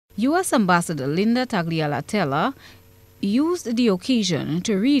U.S. Ambassador Linda Taglialatela used the occasion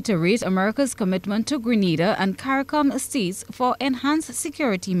to reiterate America's commitment to Grenada and CARICOM states for enhanced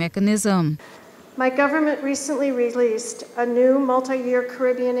security mechanism. My government recently released a new multi-year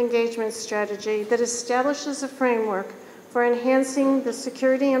Caribbean engagement strategy that establishes a framework for enhancing the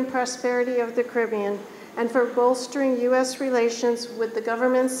security and prosperity of the Caribbean and for bolstering U.S. relations with the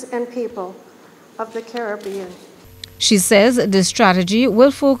governments and people of the Caribbean. She says the strategy will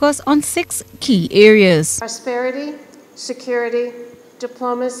focus on 6 key areas: prosperity, security,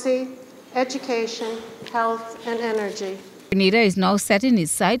 diplomacy, education, health, and energy. Grenada is now setting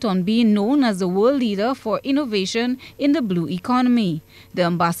its sight on being known as the world leader for innovation in the blue economy. The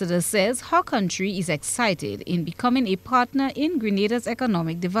ambassador says her country is excited in becoming a partner in Grenada's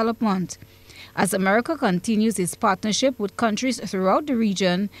economic development. As America continues its partnership with countries throughout the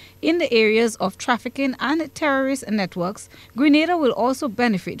region in the areas of trafficking and terrorist networks, Grenada will also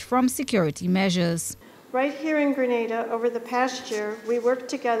benefit from security measures. Right here in Grenada, over the past year, we worked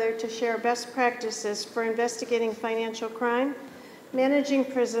together to share best practices for investigating financial crime, managing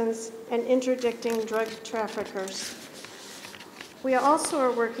prisons, and interdicting drug traffickers. We also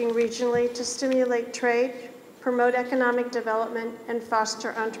are working regionally to stimulate trade, promote economic development, and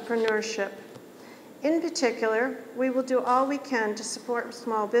foster entrepreneurship. In particular, we will do all we can to support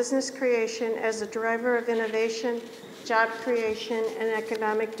small business creation as a driver of innovation, job creation, and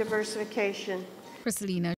economic diversification. Priscillina